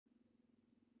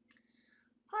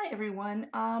Hi everyone.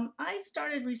 I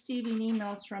started receiving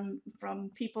emails from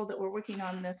people that were working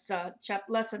on this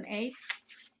lesson 8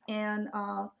 and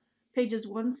pages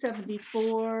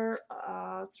 174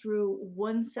 through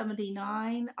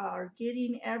 179 are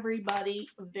getting everybody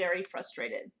very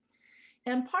frustrated.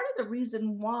 And part of the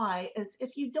reason why is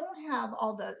if you don't have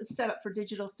all the setup for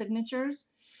digital signatures,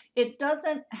 it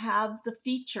doesn't have the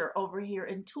feature over here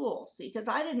in tools. See, because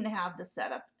I didn't have the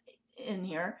setup in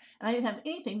here and I didn't have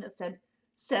anything that said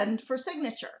send for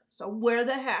signature. So where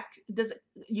the heck does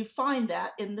you find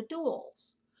that in the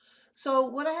tools? So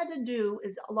what I had to do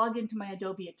is log into my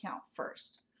Adobe account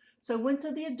first. So I went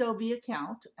to the Adobe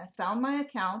account, I found my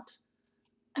account,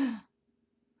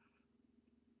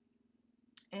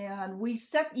 and you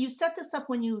set this up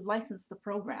when you license the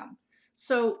program.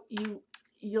 So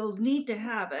you'll need to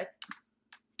have it,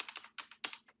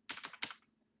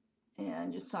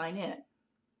 and you sign in.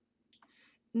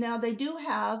 Now they do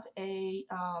have a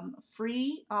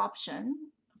free option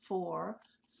for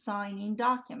signing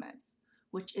documents,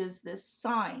 which is this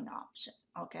sign option,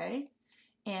 okay?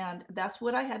 And that's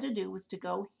what I had to do, was to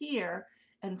go here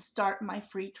and start my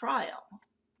free trial.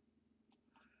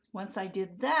 Once I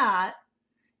did that,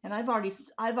 and I've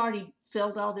already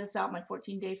filled all this out, my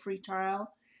 14-day free trial,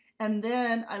 and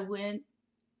then I went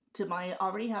to I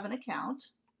already have an account,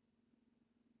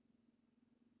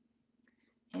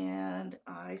 and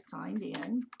I signed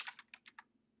in.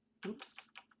 Oops,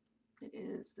 it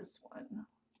is this one,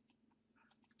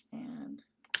 and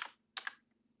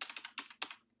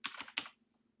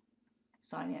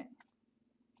sign in.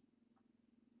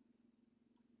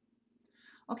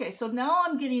 Okay, so now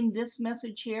I'm getting this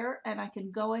message here, and I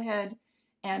can go ahead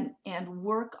and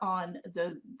work on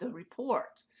the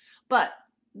reports. But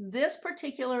this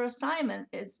particular assignment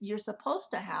is you're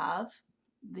supposed to have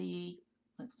the,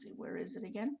 let's see, where is it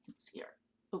again? It's here.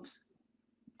 Oops.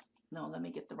 No, let me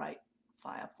get the right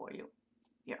file for you.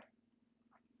 Here.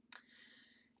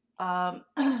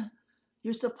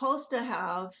 You're supposed to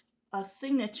have a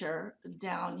signature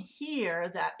down here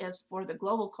that is for the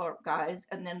Global Corp guys,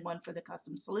 and then one for the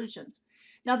Custom Solutions.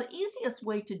 Now the easiest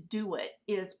way to do it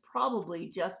is probably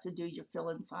just to do your fill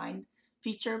and sign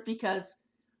feature, because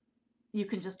you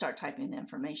can just start typing the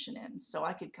information in. So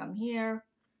I could come here,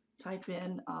 type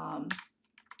in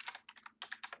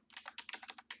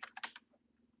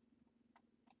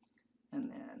and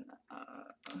then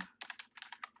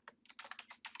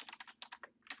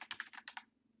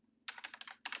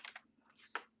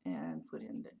and put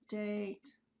in the date.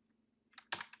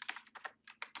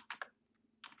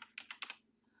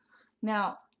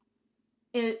 Now,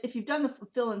 if you've done the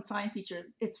fill and sign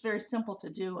features, it's very simple to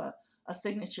do a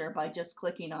signature by just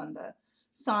clicking on the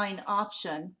sign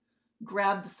option,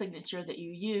 grab the signature that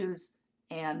you use,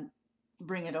 and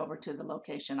bring it over to the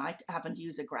location. I happen to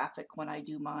use a graphic when I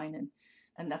do mine,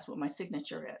 and that's what my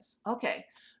signature is. Okay,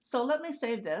 so let me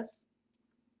save this.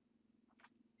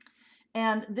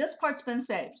 And this part's been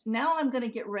saved. Now I'm going to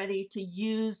get ready to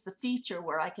use the feature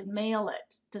where I can mail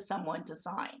it to someone to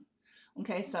sign.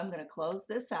 Okay, so I'm going to close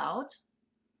this out.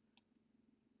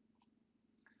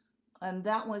 And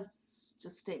that was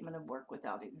just statement of work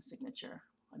without a signature.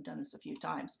 I've done this a few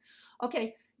times.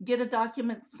 Okay, get a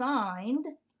document signed.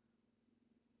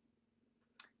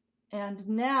 And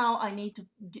now I need to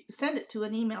send it to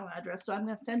an email address. So I'm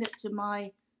going to send it to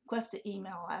my Questa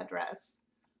email address.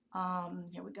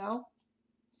 Here we go.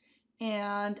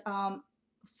 And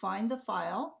find the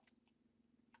file.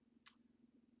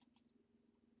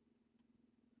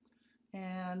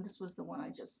 And this was the one I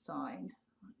just signed,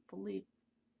 I believe.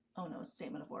 Oh no,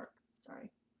 statement of work,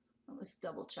 sorry. Let's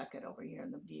double check it over here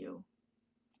in the view.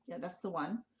 Yeah, that's the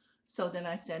one. So then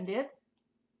I send it.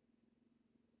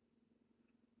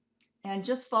 And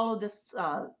just follow this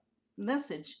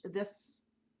message, this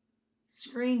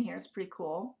screen here is pretty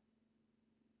cool.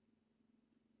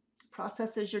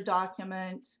 Processes your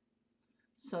document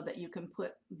so that you can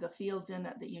put the fields in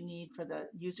it that you need for the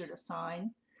user to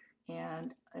sign.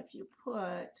 And if you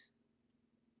put,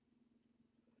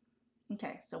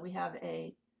 okay, so we have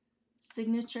a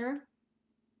signature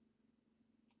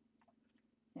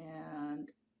and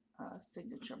a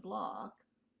signature block.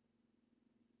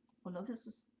 Well, no, this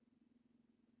is,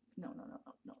 no,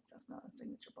 that's not a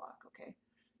signature block. Okay,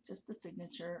 just the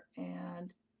signature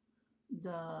and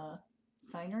the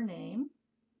signer name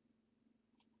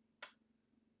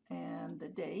and the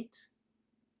date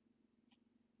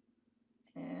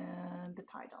and the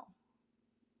title.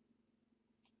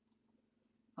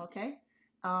 Okay,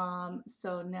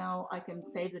 so now I can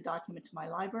save the document to my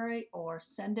library or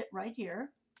send it right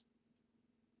here.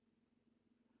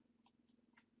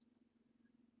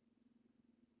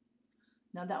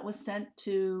 Now that was sent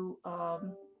to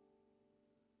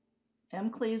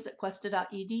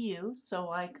mcleaves@cuesta.edu. So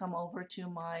I come over to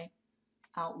my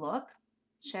Outlook,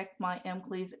 check my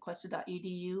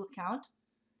mcleaves@cuesta.edu account.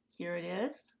 Here it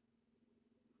is.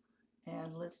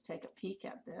 And let's take a peek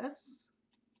at this.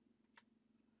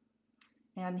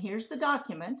 And here's the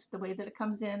document, the way that it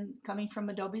comes in, coming from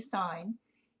Adobe Sign.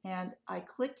 And I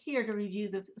click here to review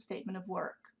the statement of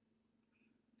work.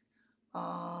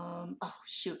 Oh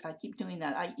shoot, I keep doing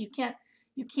that. You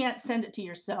can't send it to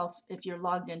yourself if you're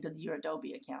logged into your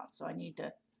Adobe account. So I need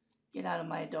to get out of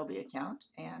my Adobe account.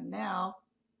 And now,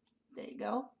 there you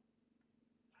go.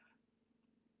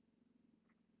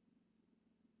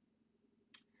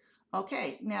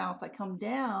 Okay, now if I come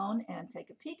down and take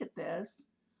a peek at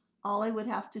this, all I would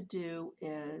have to do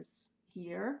is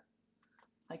here,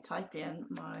 I type in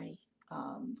my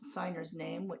signer's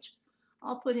name, which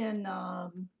I'll put in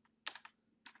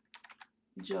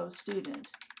Joe Student.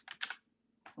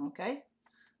 Okay,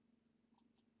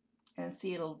 and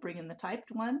see, it'll bring in the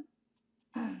typed one.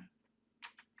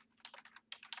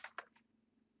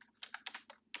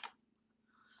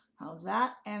 How's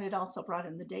that? And it also brought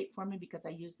in the date for me because I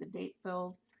used the date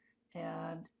field,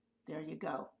 and there you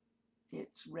go.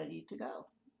 It's ready to go.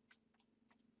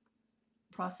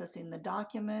 Processing the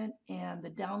document, and the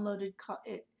downloaded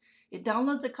it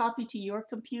downloads a copy to your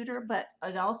computer, but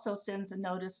it also sends a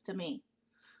notice to me.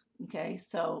 Okay,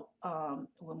 so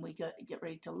when we get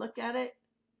ready to look at it,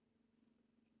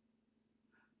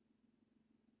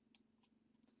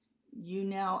 you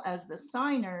now, as the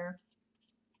signer,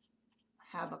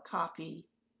 have a copy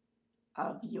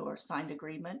of your signed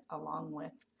agreement along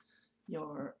with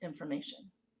your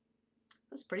information.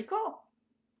 That's pretty cool.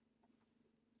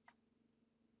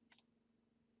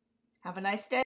 Have a nice day.